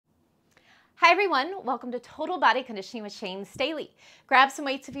Hi everyone, welcome to Total Body Conditioning with Shane Staley. Grab some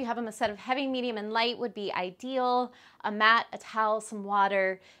weights if you have them. A set of heavy, medium, and light would be ideal. A mat, a towel, some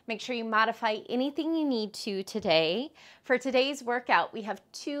water. Make sure you modify anything you need to today. For today's workout, we have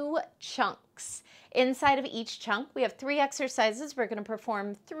 2 chunks. Inside of each chunk, we have 3 exercises we're going to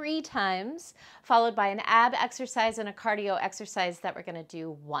perform 3 times, followed by an ab exercise and a cardio exercise that we're going to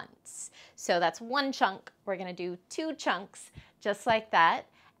do once. So that's 1 chunk. We're going to do 2 chunks just like that.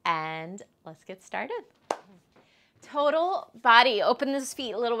 And let's get started. Total body. Open those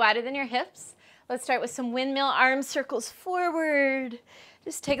feet a little wider than your hips. Let's start with some windmill arm circles forward.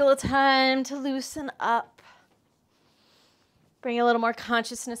 Just take a little time to loosen up. Bring a little more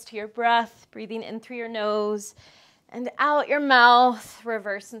consciousness to your breath, breathing in through your nose and out your mouth.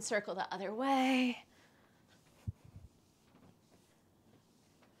 Reverse and circle the other way.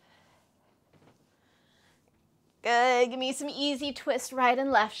 Good. Give me some easy twist right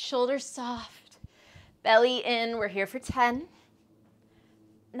and left. Shoulders soft. Belly in. We're here for 10,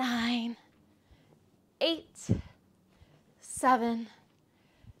 9, 8, 7,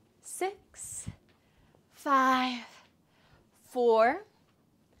 6, 5, 4,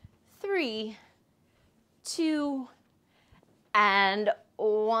 3, 2, and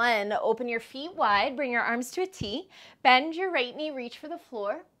 1. Open your feet wide. Bring your arms to a T. Bend your right knee. Reach for the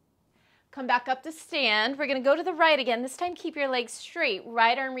floor. Come back up to stand. We're going to go to the right again. This time keep your legs straight.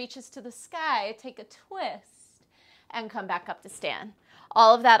 Right arm reaches to the sky. Take a twist and come back up to stand.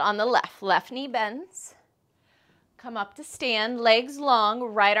 All of that on the left. Left knee bends. Come up to stand. Legs long.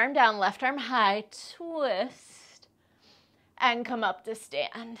 Right arm down. Left arm high. Twist and come up to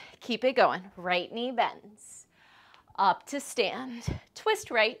stand. Keep it going. Right knee bends. Up to stand.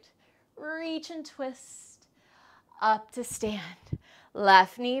 Twist right. Reach and twist. Up to stand.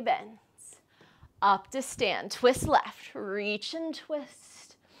 Left knee bends. Up to stand, twist left, reach and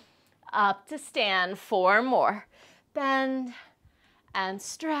twist, up to stand, 4 more, bend and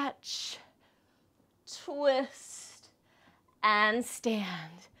stretch, twist and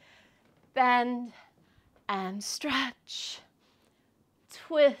stand, bend and stretch,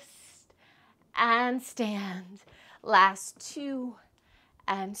 twist and stand, last 2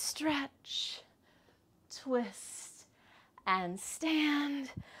 and stretch, twist and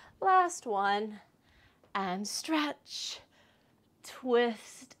stand, last 1. And stretch,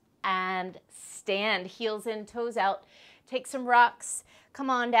 twist, and stand. Heels in, toes out. Take some rocks. Come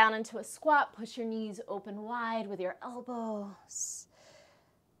on down into a squat. Push your knees open wide with your elbows.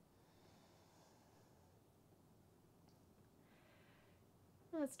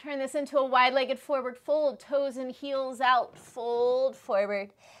 Let's turn this into a wide-legged forward fold. Toes and heels out. Fold forward.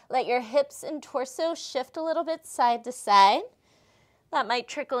 Let your hips and torso shift a little bit side to side. That might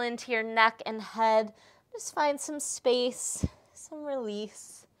trickle into your neck and head. Just find some space, some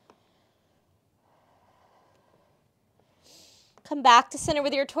release. Come back to center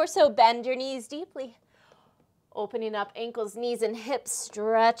with your torso. Bend your knees deeply. Opening up ankles, knees, and hips.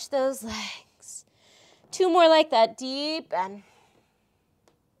 Stretch those legs. 2 more like that. Deep bend.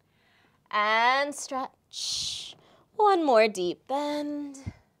 And stretch. 1 more deep bend.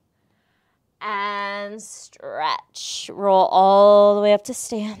 And stretch. Roll all the way up to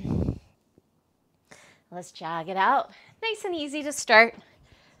stand. Let's jog it out. Nice and easy to start.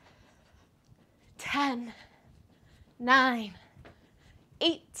 10, 9,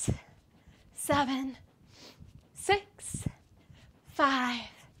 8, 7, 6, 5,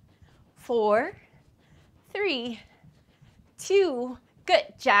 4, 3, 2.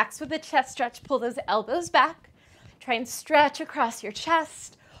 Good. Jacks with the chest stretch. Pull those elbows back. Try and stretch across your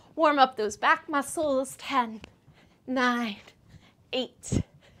chest. Warm up those back muscles. 10, 9, 8,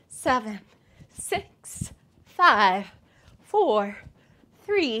 7, 6, 5, 4,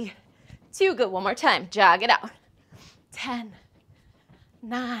 3, 2. Good. One more time. Jog it out. 10,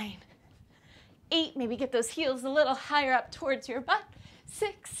 9, 8. Maybe get those heels a little higher up towards your butt.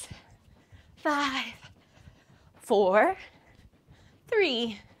 6, 5, 4,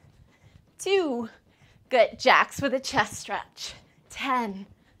 3, 2. Good. Jacks with a chest stretch. 10,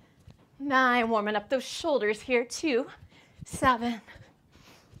 9. Warming up those shoulders here. 2, 7,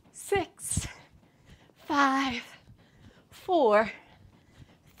 6, 5, 4,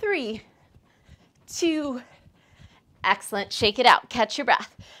 3, 2. Excellent. Shake it out. Catch your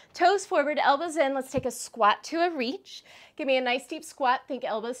breath. Toes forward, elbows in. Let's take a squat to a reach. Give me a nice deep squat. Think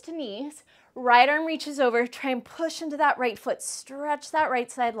elbows to knees. Right arm reaches over. Try and push into that right foot. Stretch that right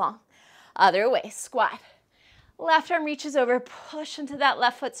side long. Other way. Squat. Left arm reaches over. Push into that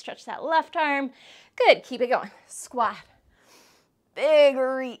left foot. Stretch that left arm. Good. Keep it going. Squat. Big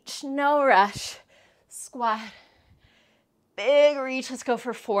reach. No rush. Squat. Big reach. Let's go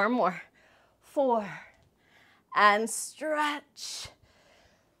for 4 more. 4, and stretch.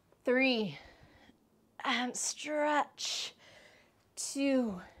 3, and stretch.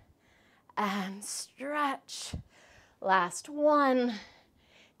 2, and stretch. Last 1.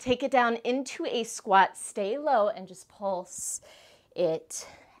 Take it down into a squat. Stay low and just pulse it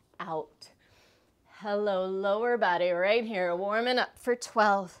out. Hello, lower body right here. Warming up for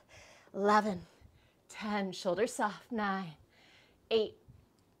 12, 11, 10. Shoulders soft. 9, 8,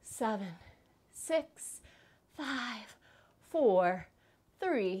 7, 6, 5, 4,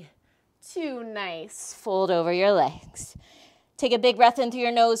 3, 2. Nice. Fold over your legs. Take a big breath in through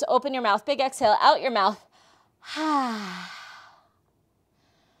your nose. Open your mouth. Big exhale out your mouth.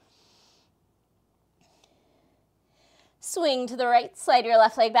 Swing to the right, slide your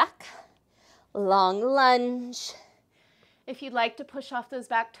left leg back. Long lunge. If you'd like to push off those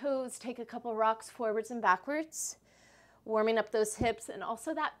back toes, take a couple rocks forwards and backwards, warming up those hips and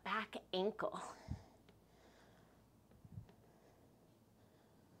also that back ankle.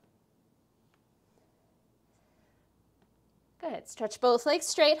 Good. Stretch both legs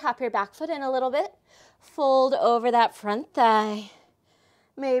straight. Hop your back foot in a little bit. Fold over that front thigh.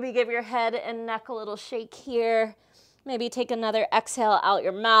 Maybe give your head and neck a little shake here. Maybe take another exhale out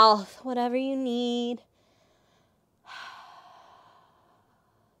your mouth, whatever you need.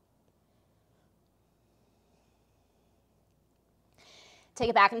 Take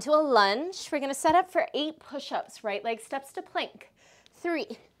it back into a lunge. We're going to set up for 8 push-ups. Right leg steps to plank. 3,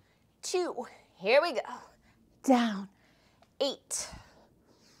 2, here we go. Down. 8,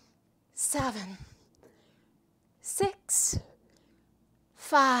 7, 6,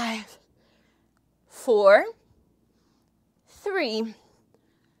 5, 4, 3,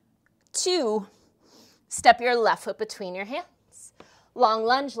 2, step your left foot between your hands. Long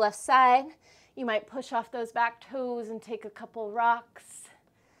lunge, left side. You might push off those back toes and take a couple rocks.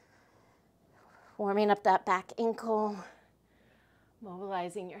 Warming up that back ankle.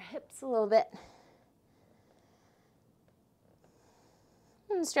 Mobilizing your hips a little bit.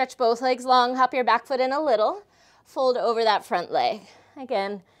 And stretch both legs long. Hop your back foot in a little. Fold over that front leg.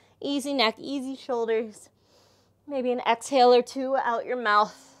 Again, easy neck, easy shoulders. Maybe an exhale or 2 out your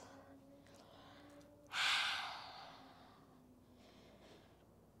mouth.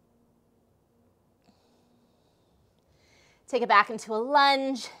 Take it back into a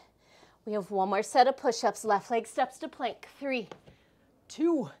lunge. We have 1 more set of push-ups. Left leg steps to plank. 3,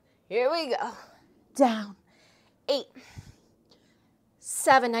 2, here we go. Down. 8,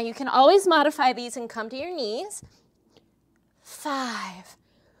 7. Now you can always modify these and come to your knees. 5,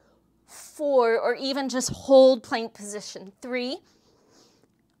 4, or even just hold plank position. 3,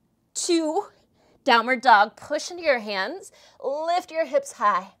 2, downward dog. Push into your hands. Lift your hips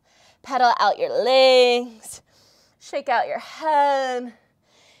high. Pedal out your legs. Shake out your head.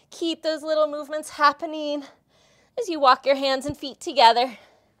 Keep those little movements happening as you walk your hands and feet together.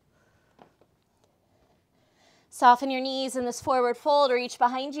 Soften your knees in this forward fold. Reach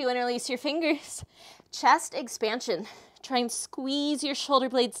behind you and release your fingers. Chest expansion. Try and squeeze your shoulder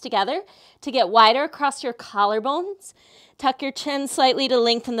blades together to get wider across your collarbones. Tuck your chin slightly to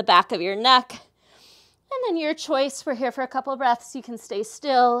lengthen the back of your neck. And then your choice. We're here for a couple breaths. You can stay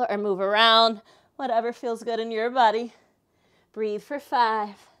still or move around, whatever feels good in your body. Breathe for 5,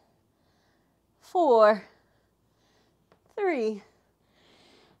 4, 3,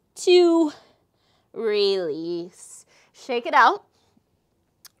 2, release. Shake it out.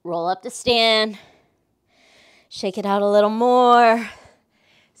 Roll up to stand. Shake it out a little more.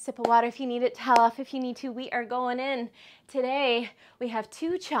 Sip of water if you need it. Towel off if you need to. We are going in. Today, we have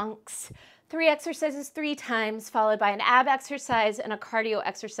 2 chunks. 3 exercises 3 times, followed by an ab exercise and a cardio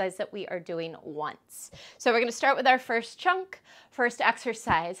exercise that we are doing once. So we're going to start with our first chunk. First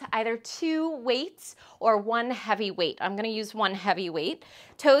exercise, either 2 weights or 1 heavy weight. I'm going to use 1 heavy weight.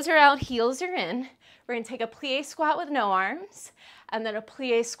 Toes are out, heels are in. We're going to take a plie squat with no arms and then a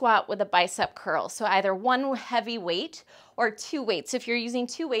plie squat with a bicep curl. So either 1 heavy weight or 2 weights. If you're using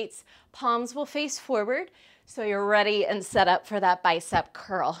 2 weights, palms will face forward. So you're ready and set up for that bicep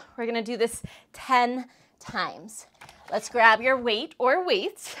curl. We're going to do this 10 times. Let's grab your weight or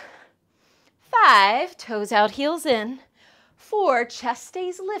weights. 5, toes out, heels in. 4, chest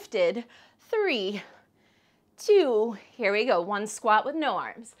stays lifted. 3, 2, here we go. 1 squat with no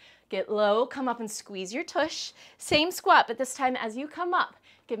arms. Get low, come up and squeeze your tush. Same squat, but this time as you come up,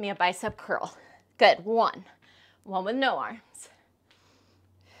 give me a bicep curl. Good, 1. 1 with no arms.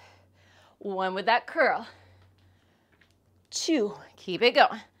 1 with that curl. 2, keep it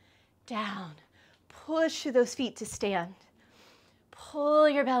going. Down, push those feet to stand. Pull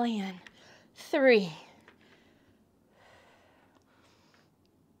your belly in. 3,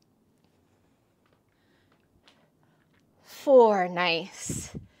 4, nice.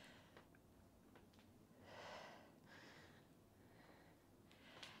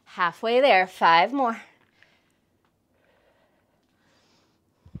 1/2 there, 5 more.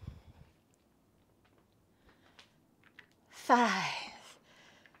 5.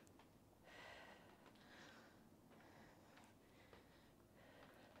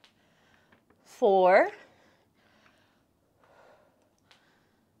 4.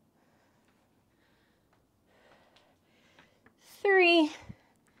 3.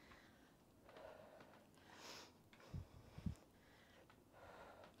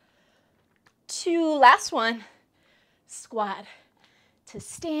 2, last one. Squat to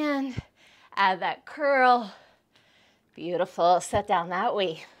stand, add that curl. Beautiful, set down that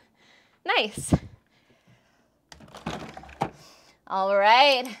weight. Nice. All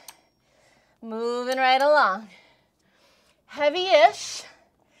right, moving right along. Heavy-ish.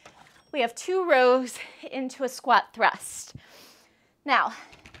 We have 2 rows into a squat thrust. Now,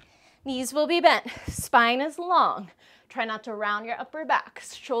 knees will be bent, spine is long. Try not to round your upper back.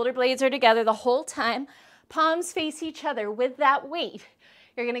 Shoulder blades are together the whole time. Palms face each other with that weight.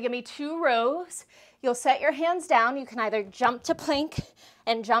 You're gonna give me 2 rows. You'll set your hands down. You can either jump to plank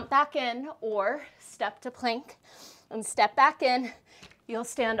and jump back in, or step to plank and step back in. You'll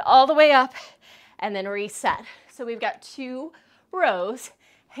stand all the way up and then reset. So we've got 2 rows.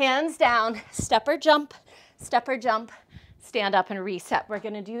 Hands down, step or jump, stand up and reset. We're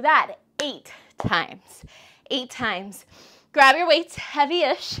gonna do that 8 times. 8 times. Grab your weights,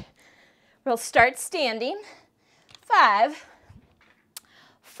 heavy-ish. We'll start standing. 5,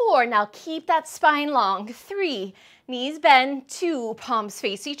 4, now keep that spine long. 3, knees bend. 2, palms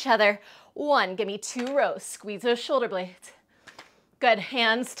face each other. 1, give me 2 rows. Squeeze those shoulder blades. Good,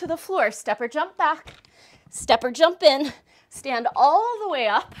 hands to the floor. Step or jump back, step or jump in. Stand all the way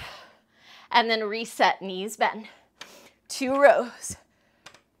up and then reset, knees bend. 2 rows.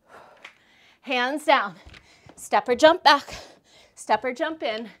 Hands down. Step or jump back, step or jump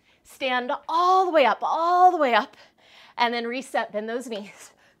in. Stand all the way up, and then reset, bend those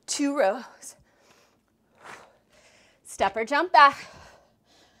knees. 2 rows. Step or jump back.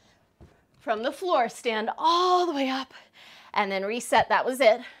 From the floor, stand all the way up, and then reset, that was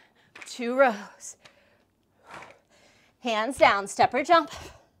it. 2 rows. Hands down, step or jump.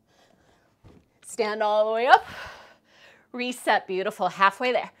 Stand all the way up. Reset, beautiful,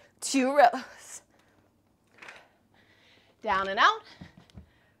 halfway there. 2 rows. Down and out.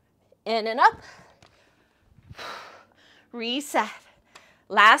 In and up. Reset.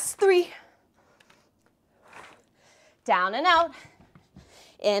 Last 3. Down and out.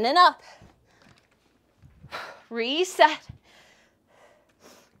 In and up. Reset.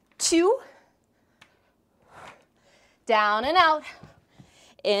 2. Down and out,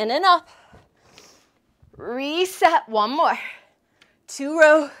 in and up. Reset, 1 more. 2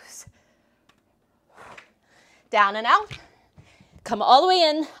 rows. Down and out. Come all the way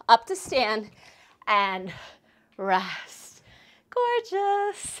in, up to stand, and rest.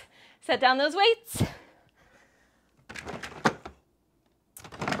 Gorgeous. Set down those weights.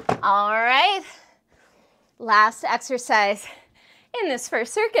 All right. Last exercise in this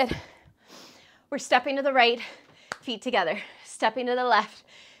first circuit. We're stepping to the right, feet together. Stepping to the left,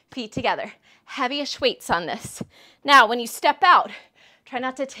 feet together. Heavyish weights on this. Now, when you step out, try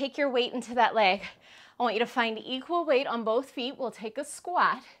not to take your weight into that leg. I want you to find equal weight on both feet. We'll take a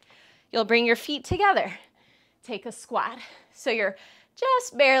squat. You'll bring your feet together. Take a squat. So you're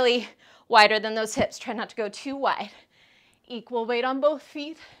just barely wider than those hips. Try not to go too wide. Equal weight on both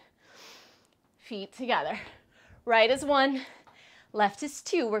feet. Feet together. Right is 1. Left is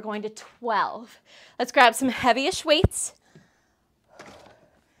 2. We're going to 12. Let's grab some heavyish weights.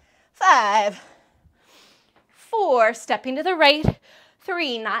 5, 4, stepping to the right.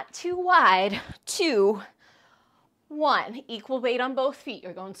 3, not too wide. 2, 1. Equal weight on both feet.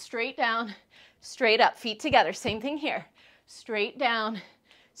 You're going straight down, straight up. Feet together. Same thing here. Straight down,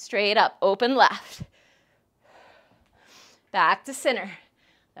 straight up. Open left. Back to center.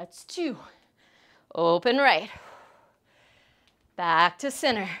 That's 2. Open right. Back to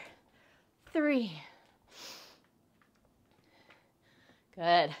center. 3.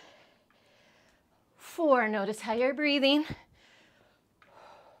 Good. 4. Notice how you're breathing.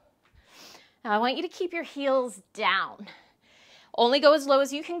 Now I want you to keep your heels down. Only go as low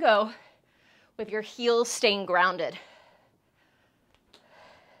as you can go with your heels staying grounded.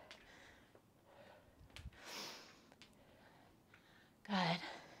 Good.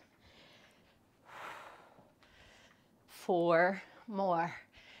 4 more.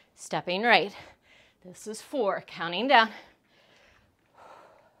 Stepping right. This is 4. Counting down.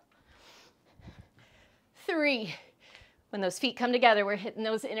 3. When those feet come together, we're hitting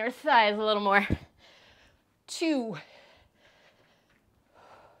those inner thighs a little more. 2.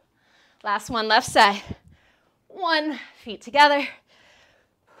 Last one, left side. 1, feet together.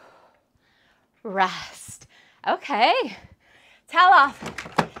 Rest. Okay, towel off,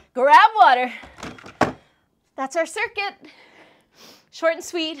 grab water. That's our circuit. Short and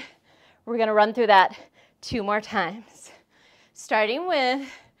sweet. We're gonna run through that 2 more times. Starting with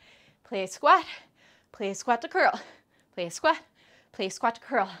play squat to curl, play squat to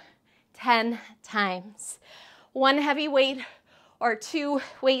curl. 10 times. 1 heavy weight or 2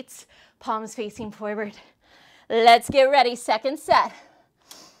 weights, palms facing forward. Let's get ready, second set.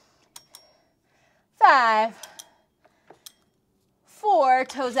 5, 4,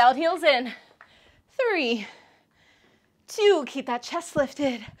 toes out, heels in. 3, 2, keep that chest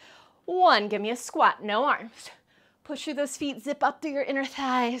lifted. 1, give me a squat, no arms. Push through those feet, zip up through your inner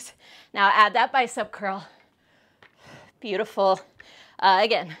thighs. Now add that bicep curl. Beautiful.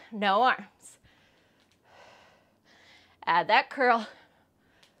 Again, no arms. Add that curl.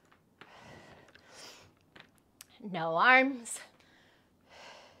 No arms.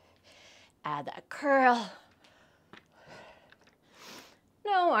 Add that curl.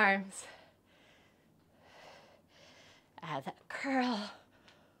 No arms. Add that curl.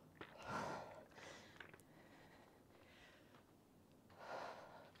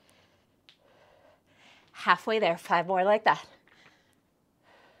 Halfway there, 5 more like that.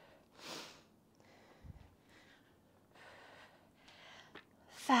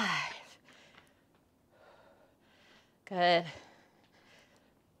 Five. Good.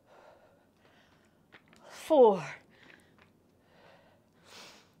 4.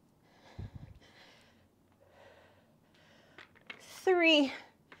 3.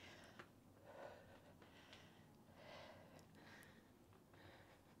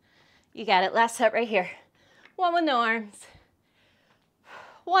 'You got it, last set right here. 1 with no arms.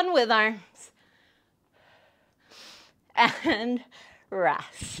 1 with arms. And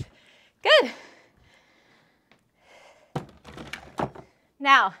rest. Good.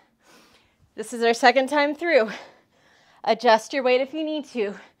 Now, this is our second time through. Adjust your weight if you need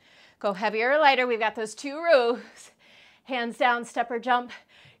to. Go heavier or lighter. We've got those 2 rows. Hands down, step or jump.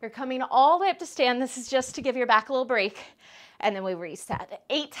 You're coming all the way up to stand. This is just to give your back a little break. And then we reset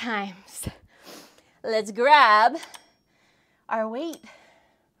 8 times. Let's grab our weight.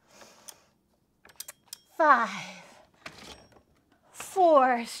 5,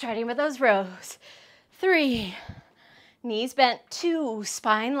 4, starting with those rows. 3, knees bent. 2,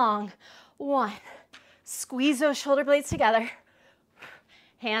 spine long. 1, squeeze those shoulder blades together.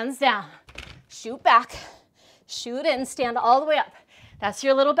 Hands down, shoot back, shoot in, stand all the way up. That's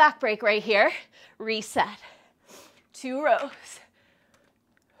your little back break right here. Reset. 2 rows.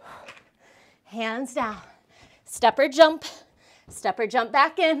 Hands down. Step or jump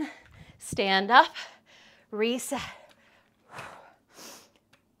back in. Stand up, reset.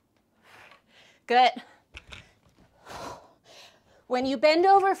 Good. When you bend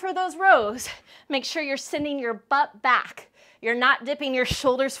over for those rows, make sure you're sending your butt back. You're not dipping your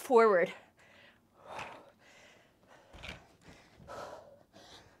shoulders forward.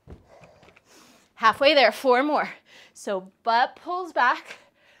 Halfway there, 4 more. So butt pulls back,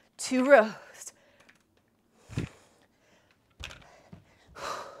 2 rows.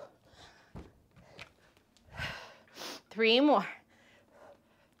 3 more.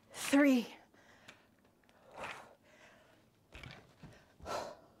 3.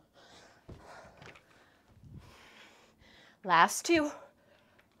 2.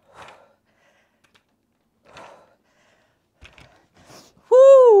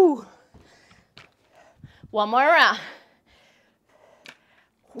 Woo! 1 more round.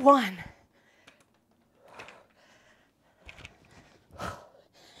 1.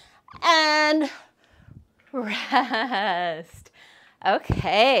 And rest.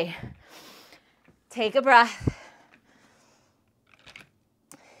 Okay. Take a breath.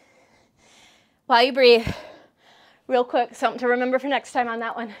 While you breathe, real quick, something to remember for next time on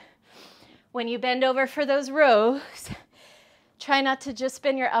that one. When you bend over for those rows, try not to just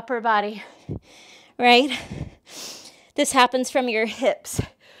bend your upper body, right? This happens from your hips.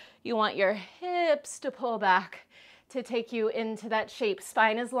 You want your hips to pull back to take you into that shape.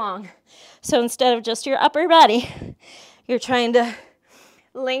 Spine is long. So instead of just your upper body, you're trying to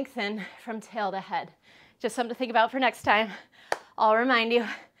lengthen from tail to head. Just something to think about for next time. I'll remind you,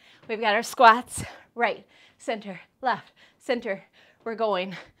 we've got our squats, right, center, left, center. We're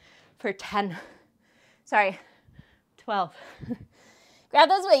going for 12. Grab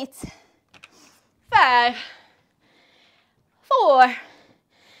those weights. 5, 4,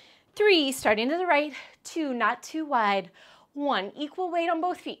 3, starting to the right. 2, not too wide. 1, equal weight on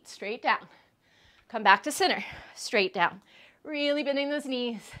both feet, straight down. Come back to center, straight down. Really bending those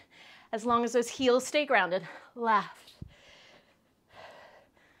knees as long as those heels stay grounded. Left.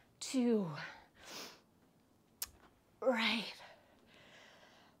 2. Right.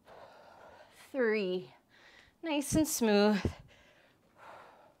 3. Nice and smooth.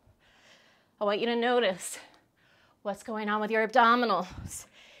 I want you to notice what's going on with your abdominals.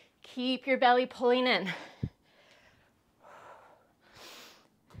 Keep your belly pulling in.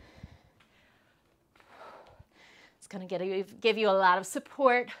 It's going to give you a lot of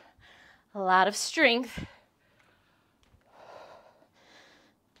support, a lot of strength.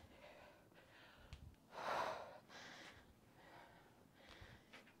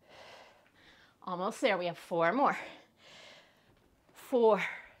 Almost there. We have 4 more. 4.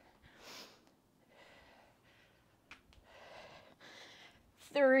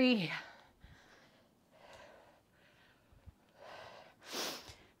 3.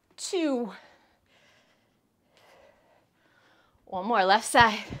 2. 1 more, left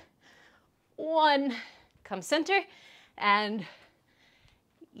side. 1. Come center, and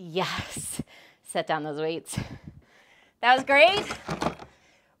yes. Set down those weights. That was great.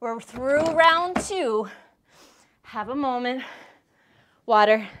 We're through round 2. Have a moment.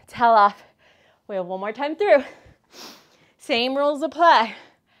 Water, towel off. We have 1 more time through. Same rules apply.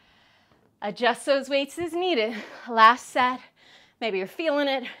 Adjust those weights as needed. Last set. Maybe you're feeling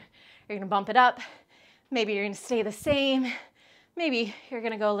it. You're gonna bump it up. Maybe you're gonna stay the same. Maybe you're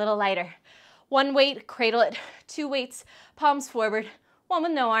gonna go a little lighter. 1 weight, cradle it. 2 weights, palms forward. 1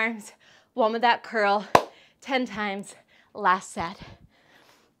 with no arms. 1 with that curl. 10 times. Last set.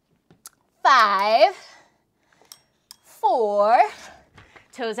 5, 4,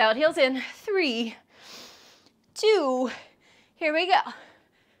 toes out, heels in. 3, 2, here we go.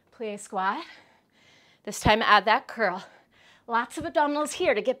 Plie squat. This time add that curl. Lots of abdominals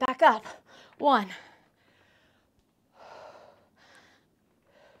here to get back up. 1,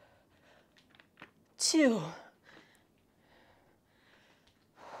 2,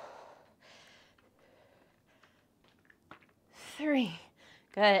 3,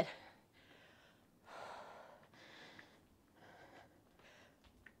 good.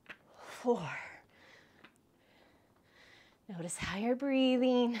 4. Notice how you're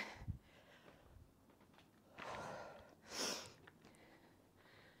breathing.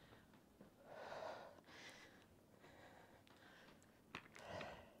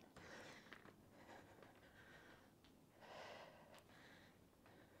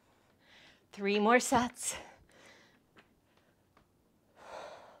 3 more sets.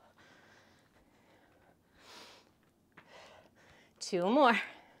 2 more.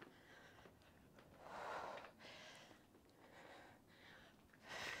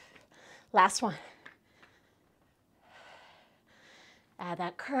 Last one. Add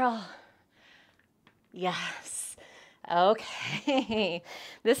that curl. Yes. Okay.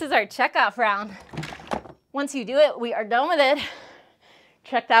 This is our checkoff round. Once you do it, we are done with it.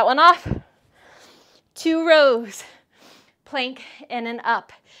 Check that one off. 2 rows. Plank in and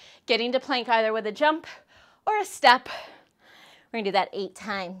up. Getting to plank either with a jump or a step. We're going to do that 8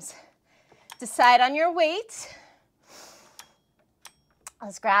 times. Decide on your weight.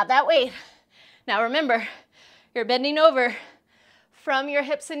 Let's grab that weight. Now remember, you're bending over from your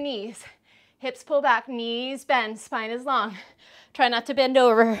hips and knees. Hips pull back, knees bend, spine is long. Try not to bend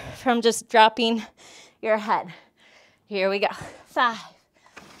over from just dropping your head. Here we go. 5,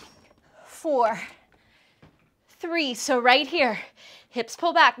 4, 3. So right here, hips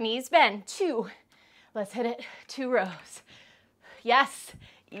pull back, knees bend. 2. Let's hit it. 2 rows. Yes,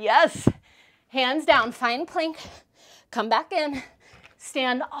 yes. Hands down, find plank. Come back in.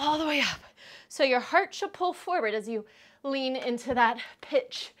 Stand all the way up. So your heart should pull forward as you lean into that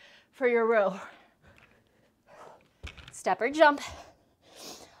pitch for your row. Step or jump.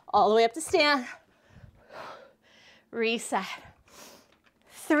 All the way up to stand. Reset.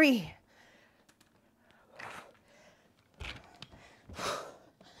 3.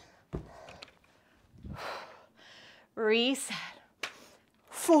 Reset.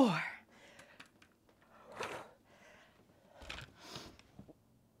 4.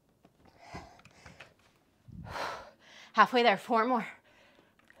 Halfway there, 4 more.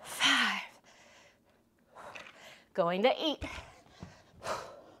 5. Going to 8.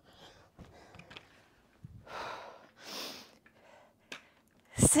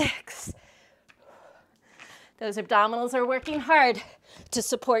 6. Those abdominals are working hard to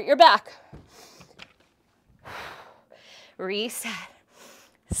support your back. Reset.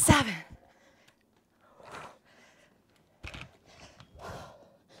 7.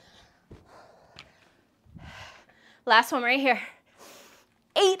 Last one right here.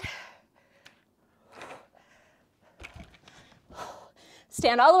 8.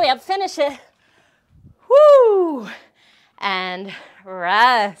 Stand all the way up, finish it. Woo! And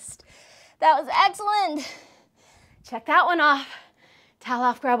rest. That was excellent. Check that one off. Towel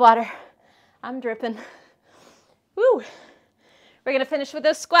off, grab water. I'm dripping. Woo! We're gonna finish with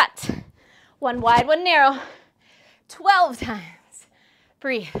those squats. One wide, one narrow. 12 times.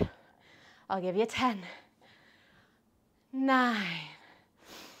 Breathe. I'll give you 10. 9.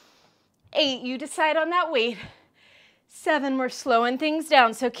 8, you decide on that weight. 7, we're slowing things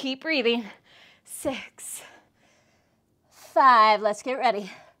down, so keep breathing. 6. 5, let's get ready.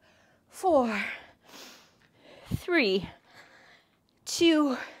 4. 3.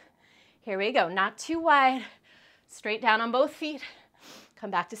 2. Here we go, not too wide. Straight down on both feet.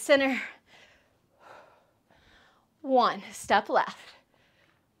 Come back to center. 1, step left.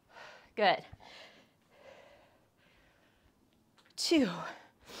 Good. 2.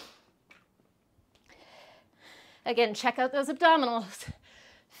 Again, check out those abdominals.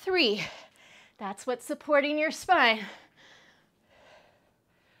 3, that's what's supporting your spine.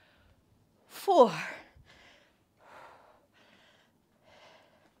 4.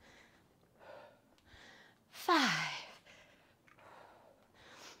 5.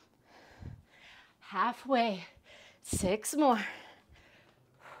 Halfway. 6 more.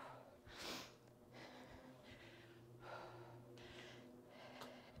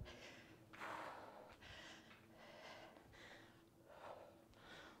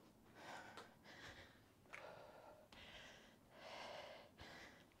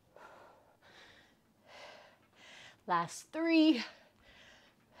 Last 3.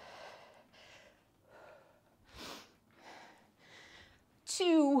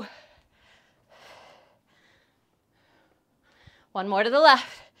 2. 1 more to the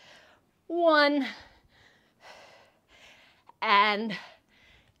left. 1. And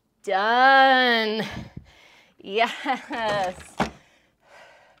done. Yes.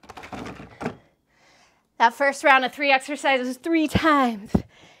 That first round of 3 exercises 3 times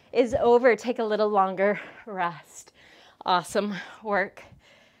is over. Take a little longer rest. Awesome work.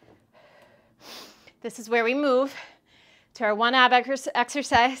 This is where we move to our 1 ab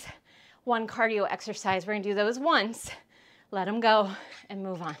exercise, 1 cardio exercise. We're gonna do those once, let them go, and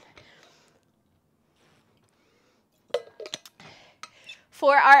move on.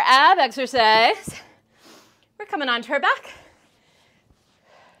 For our ab exercise, we're coming onto our back.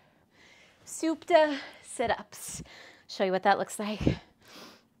 Supta sit-ups. Show you what that looks like.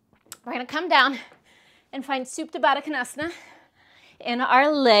 We're gonna come down and find Supta Baddha Konasana in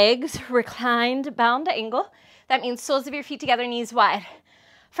our legs, reclined, bound angle. That means soles of your feet together, knees wide.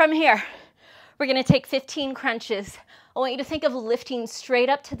 From here, we're gonna take 15 crunches. I want you to think of lifting straight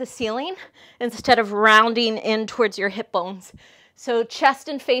up to the ceiling instead of rounding in towards your hip bones. So chest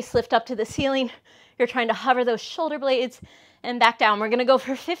and face lift up to the ceiling. You're trying to hover those shoulder blades and back down. We're gonna go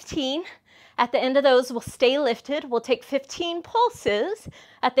for 15. At the end of those, we'll stay lifted. We'll take 15 pulses.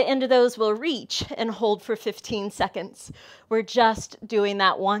 At the end of those, we'll reach and hold for 15 seconds. We're just doing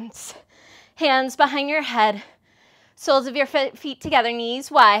that once. Hands behind your head. Soles of your feet together, knees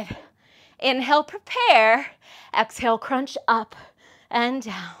wide. Inhale, prepare. Exhale, crunch up and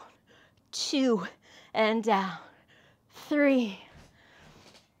down. 2 and down. 3,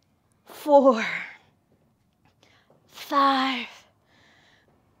 4, 5,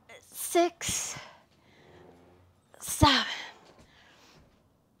 6, 7,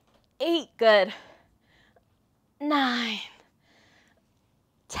 8, good. 9,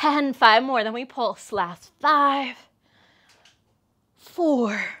 10, 5 more, then we pulse. Last 5,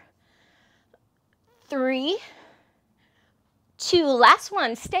 4, 3, 2, last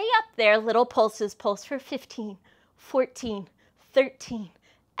one. Stay up there, little pulses. Pulse for 15, 14, 13,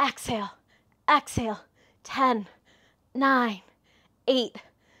 exhale, exhale, 10, 9, 8,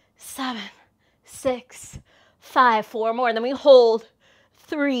 7, 6, 5, 4 more. Then we hold.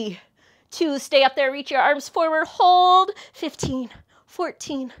 3, 2, stay up there, reach your arms forward, hold. 15,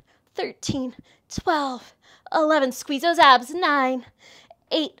 14, 13, 12, 11, squeeze those abs. 9,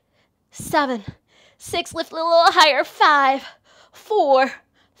 8, 7, 6, lift a little higher. 5, 4,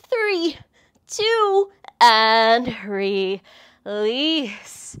 3, 2, and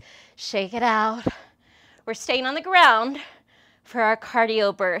release. Shake it out. We're staying on the ground for our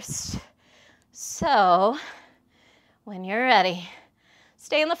cardio burst. So, when you're ready,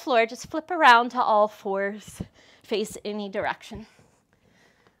 stay on the floor, just flip around to all fours, face any direction.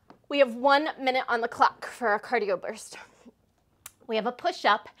 We have 1 minute on the clock for our cardio burst. We have a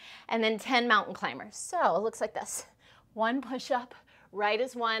push-up and then 10 mountain climbers. So, it looks like this. 1 push-up, Right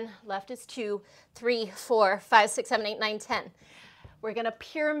is 1, left is 2, 3, 4, 5, 6, 7, 8, 9, 10. We're gonna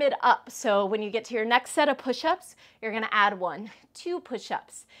pyramid up. So when you get to your next set of push-ups, you're gonna add 1, 2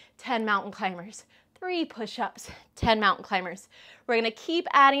 push-ups, 10 mountain climbers, 3 push-ups, 10 mountain climbers. We're gonna keep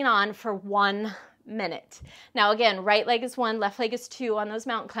adding on for 1 minute. Now again, right leg is 1, left leg is 2 on those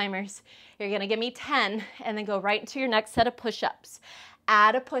mountain climbers. You're gonna give me 10 and then go right into your next set of push-ups.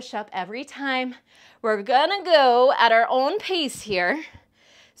 Add a push-up every time. We're gonna go at our own pace here,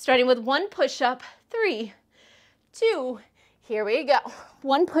 starting with 1 push-up, 3, 2, here we go.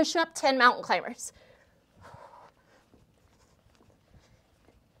 1 push-up, 10 mountain climbers.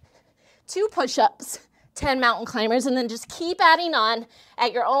 2 push-ups, 10 mountain climbers, and then just keep adding on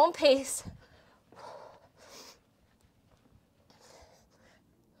at your own pace.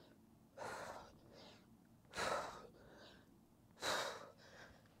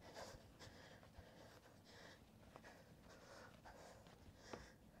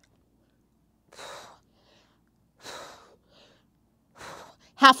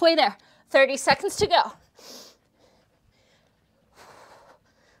 Halfway there, 30 seconds to go.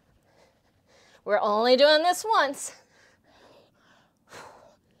 We're only doing this once.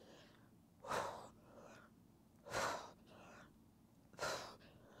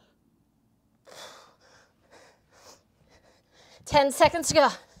 Ten seconds to go.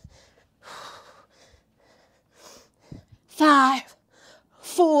 5,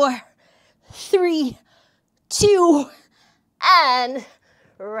 4, 3, 2, and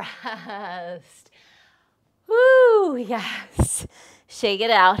rest. Woo, yes. Shake it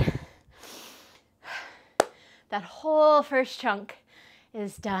out. That whole first chunk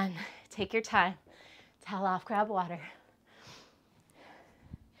is done. Take your time. Towel off, grab water.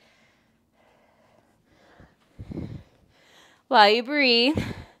 While you breathe,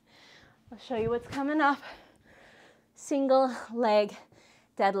 I'll show you what's coming up. Single leg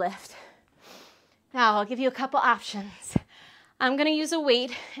deadlift. Now I'll give you a couple options. I'm gonna use a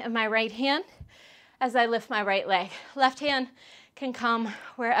weight in my right hand as I lift my right leg. Left hand can come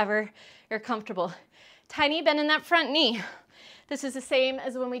wherever you're comfortable. Tiny bend in that front knee. This is the same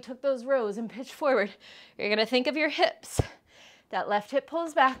as when we took those rows and pitched forward. You're gonna think of your hips. That left hip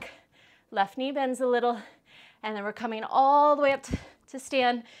pulls back, left knee bends a little, and then we're coming all the way up to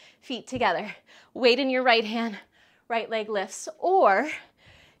stand, feet together. Weight in your right hand, right leg lifts. Or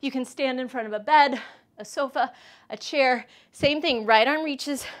you can stand in front of a bed, a sofa, a chair. Same thing, right arm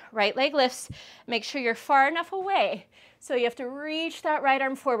reaches, right leg lifts. Make sure you're far enough away. So you have to reach that right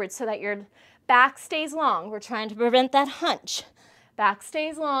arm forward so that your back stays long. We're trying to prevent that hunch. Back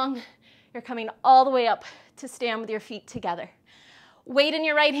stays long. You're coming all the way up to stand with your feet together. Weight in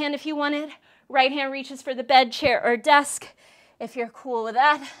your right hand if you want it. Right hand reaches for the bed, chair, or desk if you're cool with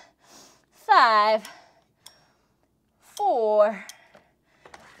that. 5, 4,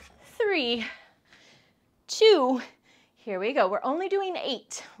 3, 2, here we go. We're only doing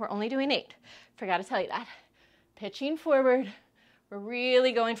 8. We're only doing 8. Forgot to tell you that. Pitching forward. We're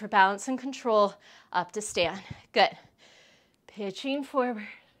really going for balance and control up to stand. Good. Pitching forward.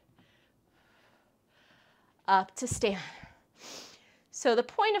 Up to stand. So the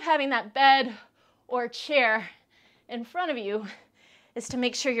point of having that bed or chair in front of you is to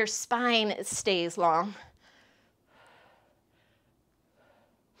make sure your spine stays long.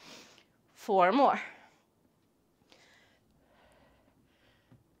 4 more.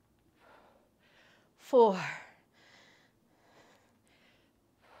 4.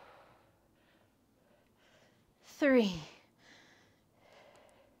 3.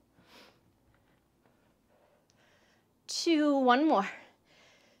 2, 1 more.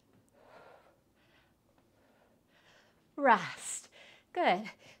 Rest. Good.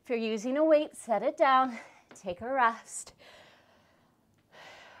 If you're using a weight, set it down. Take a rest.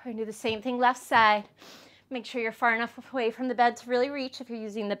 We're gonna do the same thing left side. Make sure you're far enough away from the bed to really reach if you're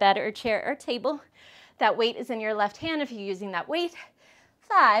using the bed or chair or table. That weight is in your left hand if you're using that weight.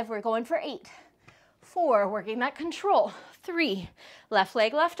 5, we're going for 8. 4, working that control. 3, left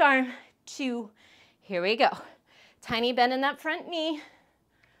leg, left arm. 2, here we go. Tiny bend in that front knee.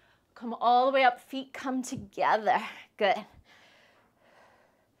 Come all the way up, feet come together. Good.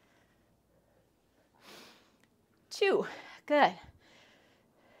 2, good.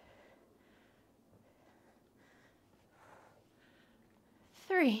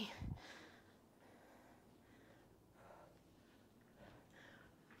 3,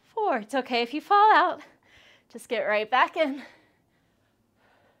 4. It's okay if you fall out. Just get right back in.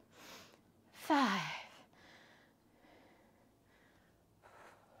 5.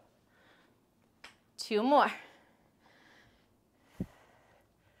 2 more.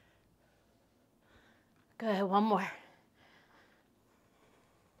 Good, 1 more.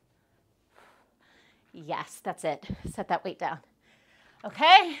 Yes, that's it. Set that weight down.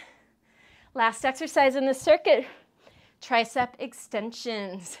 Okay, last exercise in this circuit, tricep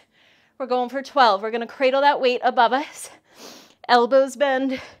extensions. We're going for 12. We're gonna cradle that weight above us. Elbows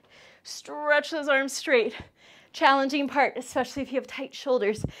bend, stretch those arms straight. Challenging part, especially if you have tight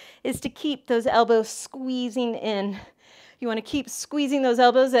shoulders, is to keep those elbows squeezing in. You wanna keep squeezing those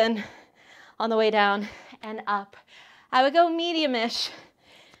elbows in on the way down and up. I would go medium-ish,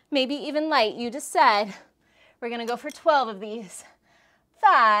 maybe even light. You decide. We're gonna go for 12 of these.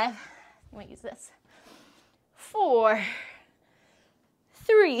 5, I'm gonna use this. 4,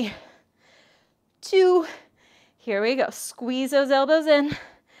 3, 2, here we go. Squeeze those elbows in.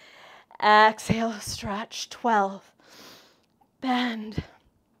 Exhale, stretch, 12. Bend.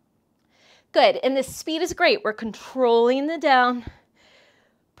 Good, and this speed is great. We're controlling the down,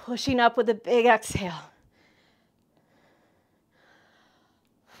 pushing up with a big exhale.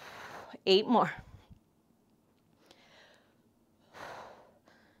 8 more.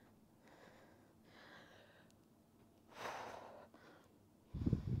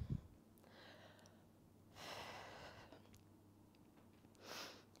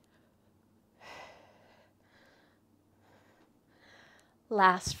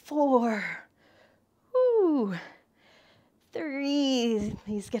 Last 4. Woo. 3.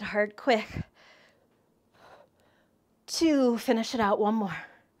 These get hard quick. 2. Finish it out. 1 more.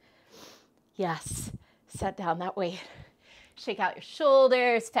 Yes. Set down that weight. Shake out your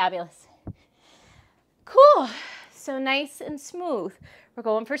shoulders. Fabulous. Cool. So nice and smooth. We're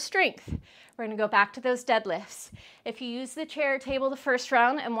going for strength. We're going to go back to those deadlifts. If you use the chair or table the first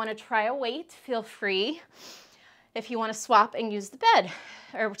round and want to try a weight, feel free. If you want to swap and use the bed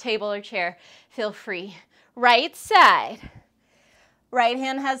or table or chair, feel free. Right side. Right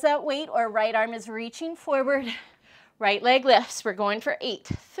hand has that weight or right arm is reaching forward. Right leg lifts. We're going for 8.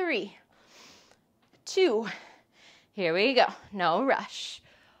 3, 2. Here we go. No rush.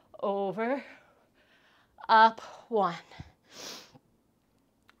 Over. Up. 1.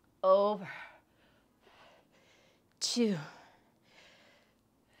 Over. 2.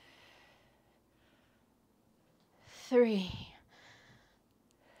 3,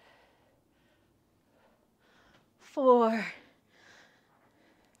 4,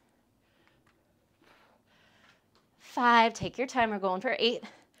 5. Take your time. We're going for 8,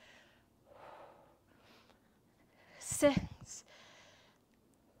 6.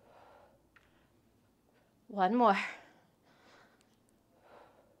 1 more.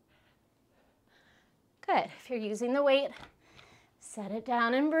 Good. If you're using the weight, set it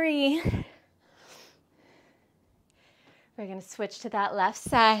down and breathe. We're going to switch to that left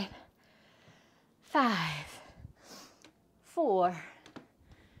side. 5, 4,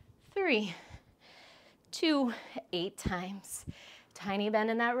 3, 2, 8 times. Tiny bend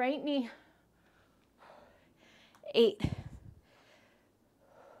in that right knee. 8,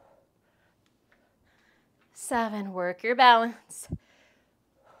 7, work your balance.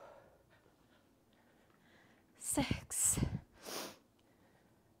 6,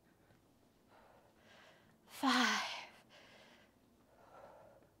 5,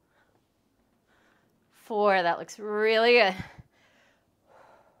 4, that looks really good.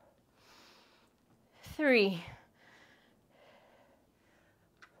 3,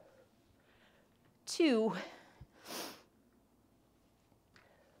 2,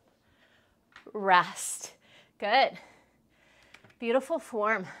 rest. Good. Beautiful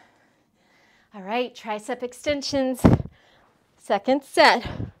form. All right, tricep extensions. Second set.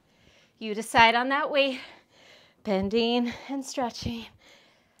 You decide on that weight, bending and stretching.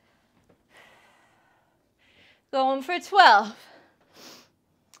 Going for 12.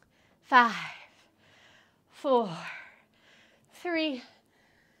 5, 4, 3,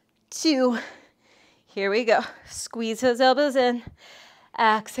 2. Here we go. Squeeze those elbows in.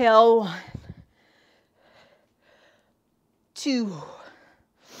 Exhale. 1, 2,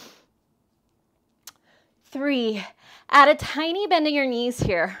 3. Add a tiny bend in your knees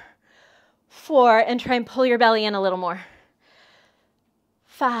here. 4, and try and pull your belly in a little more.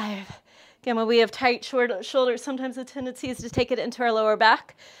 5. Again, when we have tight shoulders, sometimes the tendency is to take it into our lower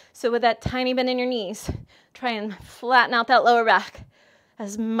back. So with that tiny bend in your knees, try and flatten out that lower back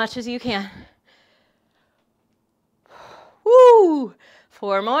as much as you can. Woo!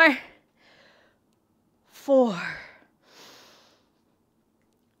 4 more. 4,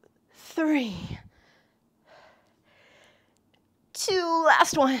 3, 2,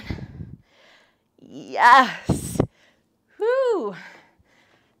 last one. Yes. Woo!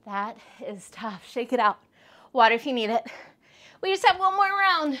 That is tough. Shake it out. Water if you need it. We just have 1 more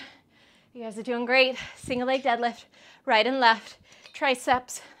round. You guys are doing great. Single leg deadlift, right and left.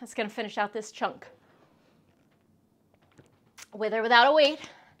 Triceps. That's going to finish out this chunk. with or without a weight.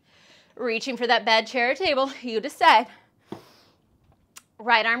 Reaching for that bed, chair, or table, you decide.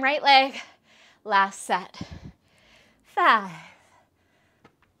 Right arm, right leg. Last set. 5,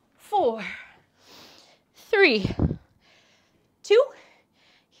 4, 3, 2.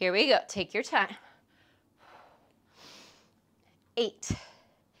 Here we go. Take your time. 8,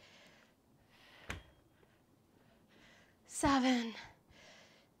 7,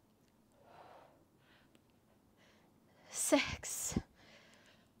 6,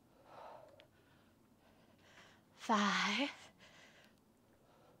 5,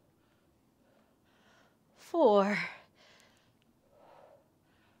 4,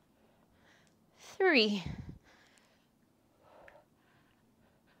 3.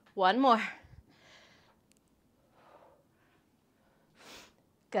 One more.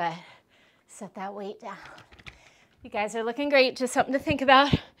 Good. Set that weight down. You guys are looking great. Just something to think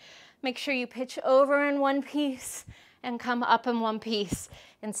about. Make sure you pitch over in one piece and come up in one piece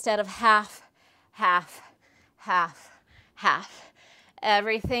instead of half, half, half, half.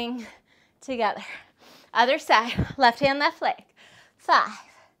 Everything together. Other side. Left hand, left leg. 5,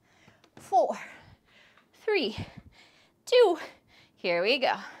 4, 3, 2. Here we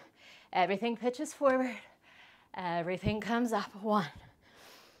go. Everything pitches forward. Everything comes up. 1,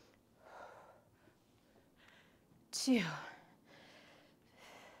 2,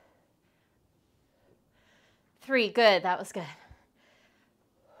 3. Good. That was good.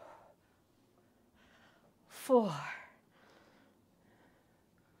 4,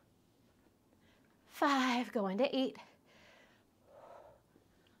 5. Going to 8,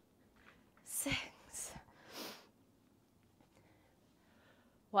 6.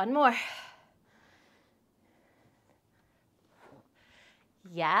 One more.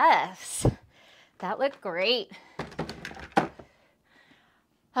 Yes. That looked great.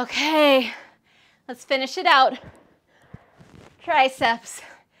 Okay, let's finish it out. Triceps.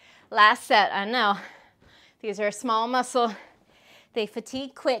 Last set. I know. These are a small muscle. They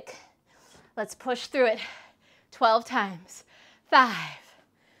fatigue quick. Let's push through it 12 times. 5,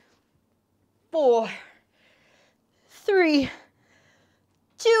 4, 3,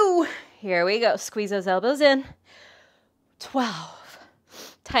 2. Here we go. Squeeze those elbows in. 12.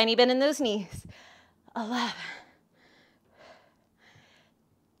 Tiny bend in those knees. 11,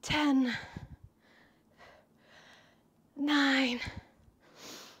 10, 9,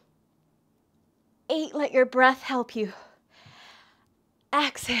 8. Let your breath help you.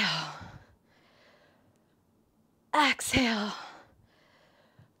 Exhale. Exhale.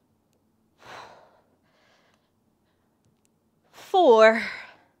 4,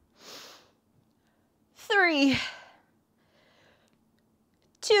 3,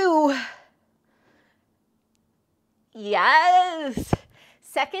 2. Yes.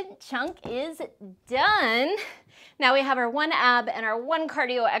 Second chunk is done. Now we have our one ab and our one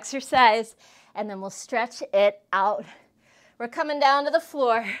cardio exercise, and then we'll stretch it out. We're coming down to the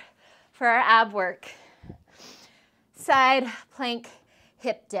floor for our ab work. Side plank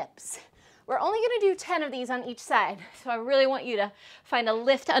hip dips. We're only going to do 10 of these on each side, so I really want you to find a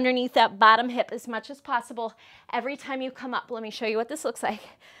lift underneath that bottom hip as much as possible every time you come up. Let me show you what this looks like.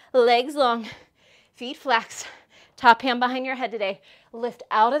 Legs long, feet flexed, top hand behind your head today. Lift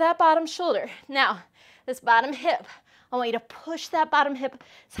out of that bottom shoulder. Now, this bottom hip, I want you to push that bottom hip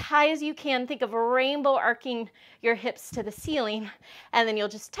as high as you can. Think of rainbow arcing your hips to the ceiling, and then you'll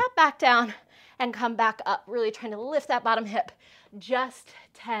just tap back down and come back up, really trying to lift that bottom hip just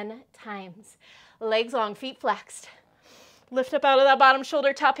 10 times. Legs long, feet flexed. Lift up out of that bottom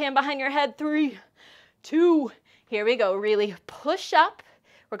shoulder, top hand behind your head. 3, 2, here we go. Really push up.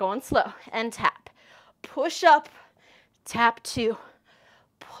 We're going slow and tap. Push up, tap 2.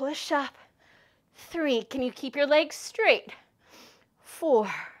 Push up, 3. Can you keep your legs straight? 4,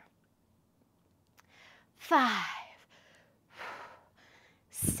 5,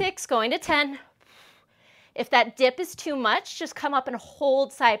 6, going to 10. If that dip is too much, just come up and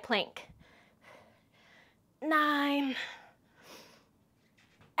hold side plank. 9,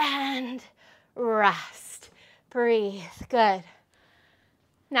 and rest. Breathe. Good.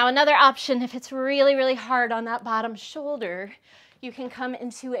 Now another option, if it's really, really hard on that bottom shoulder, you can come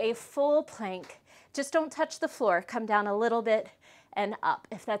into a full plank. Just don't touch the floor. Come down a little bit and up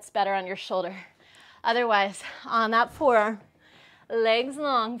if that's better on your shoulder. Otherwise, on that forearm, legs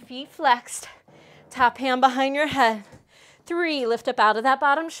long, feet flexed, top hand behind your head. 3, lift up out of that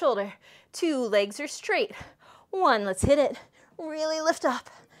bottom shoulder. 2, legs are straight. 1, let's hit it. Really lift up.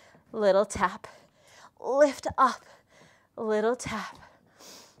 Little tap. Lift up. Little tap.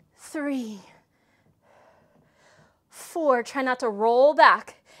 3, 4, try not to roll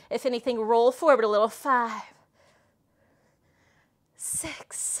back. If anything, roll forward a little. 5,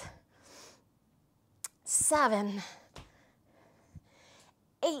 6, 7,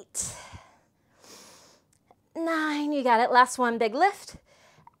 8, 9. You got it. Last one, big lift.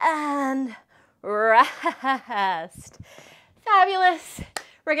 And rest. Fabulous.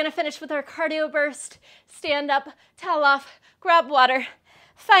 We're going to finish with our cardio burst. Stand up, towel off, grab water.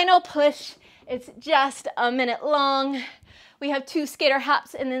 Final push. It's just a minute long. We have 2 skater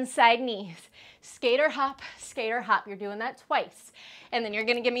hops and then side knees. Skater hop, skater hop. You're doing that twice. And then you're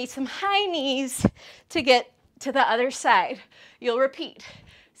going to give me some high knees to get to the other side. You'll repeat.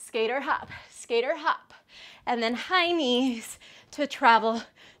 Skater hop, and then high knees to travel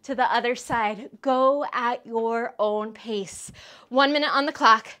to the other side. Go at your own pace. 1 minute on the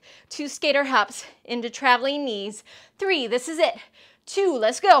clock, 2 skater hops into traveling knees. 3, this is it. 2,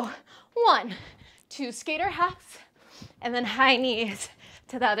 let's go. 1, 2 skater hops, and then high knees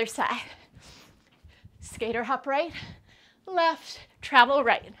to the other side. Skater hop right, left, travel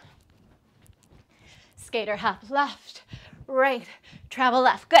right. Skater hop left, right, travel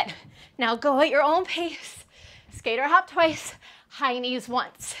left. Good. Now go at your own pace. Skater hop twice, high knees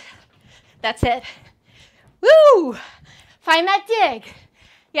once. That's it. Woo! Find that dig.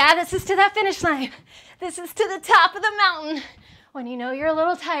 Yeah, this is to that finish line. This is to the top of the mountain when you know you're a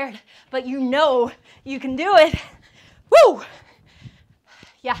little tired, but you know you can do it. Woo!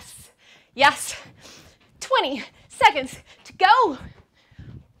 Yes, yes. 20 seconds to go.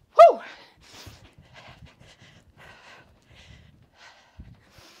 Woo!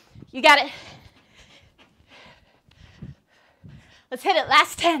 You got it. Let's hit it.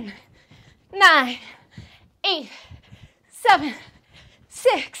 Last 10, 9, 8, 7,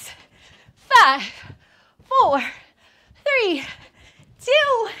 6, 5, 4, 3, 2.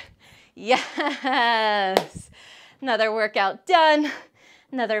 Yes. Another workout done.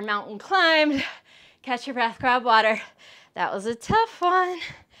 Another mountain climbed. Catch your breath, grab water. That was a tough one.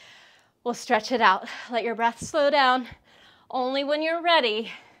 We'll stretch it out. Let your breath slow down. Only when you're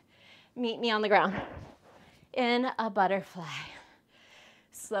ready, meet me on the ground in a butterfly.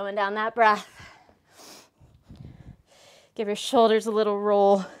 Slowing down that breath. Give your shoulders a little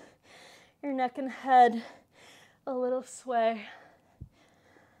roll. Your neck and head a little sway.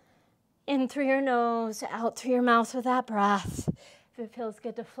 In through your nose, out through your mouth with that breath. If it feels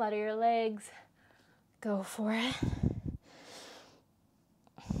good to flutter your legs, go for it.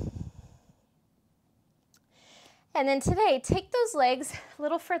 And then today, take those legs a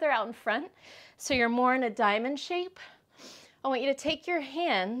little further out in front so you're more in a diamond shape. I want you to take your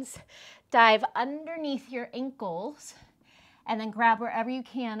hands, dive underneath your ankles, and then grab wherever you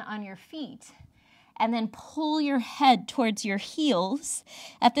can on your feet. And then pull your head towards your heels.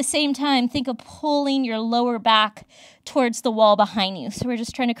 At the same time, think of pulling your lower back towards the wall behind you. So we're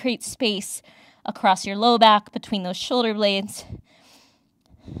just trying to create space across your low back, between those shoulder blades.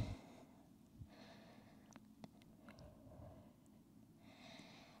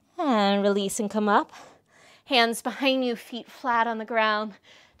 And release and come up. Hands behind you, feet flat on the ground.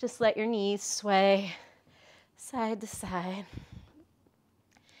 Just let your knees sway side to side.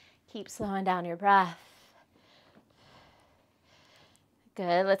 Keep slowing down your breath.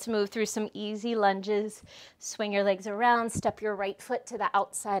 Good. Let's move through some easy lunges. Swing your legs around. Step your right foot to the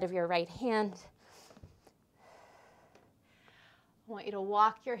outside of your right hand. I want you to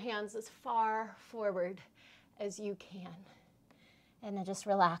walk your hands as far forward as you can. And then just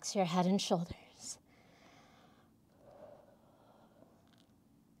relax your head and shoulders.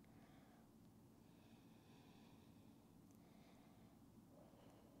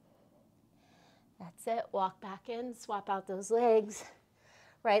 That's it. Walk back in, swap out those legs.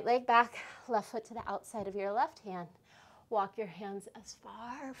 Right leg back, left foot to the outside of your left hand. Walk your hands as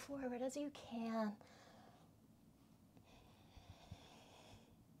far forward as you can.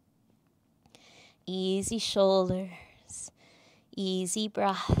 Easy shoulders, easy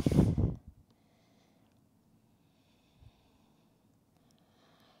breath.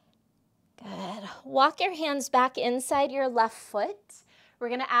 Good. Walk your hands back inside your left foot. We're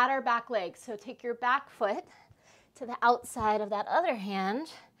going to add our back leg. So take your back foot to the outside of that other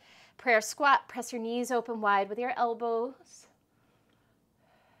hand. Prayer squat. Press your knees open wide with your elbows.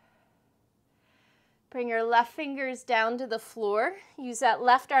 Bring your left fingers down to the floor. Use that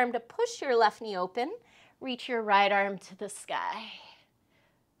left arm to push your left knee open. Reach your right arm to the sky.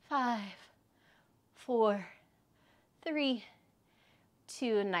 5, 4, 3,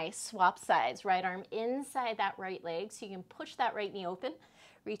 2. Nice. Swap sides. Right arm inside that right leg so you can push that right knee open.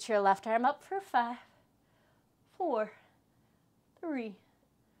 Reach your left arm up for 5, 4, 3,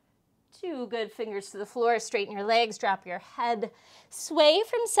 2. Good. Fingers to the floor. Straighten your legs. Drop your head. Sway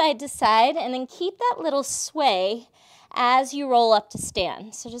from side to side, and then keep that little sway as you roll up to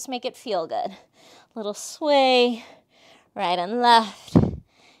stand. So just make it feel good. Little sway, right and left,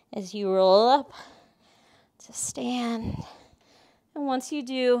 as you roll up to stand. And once you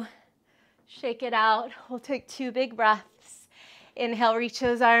do, shake it out. We'll take 2 big breaths. Inhale, reach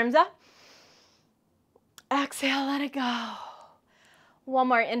those arms up. Exhale, let it go. One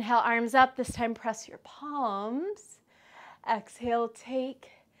more inhale, arms up. This time press your palms. Exhale, take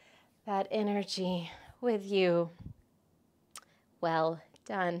that energy with you. Well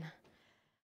done.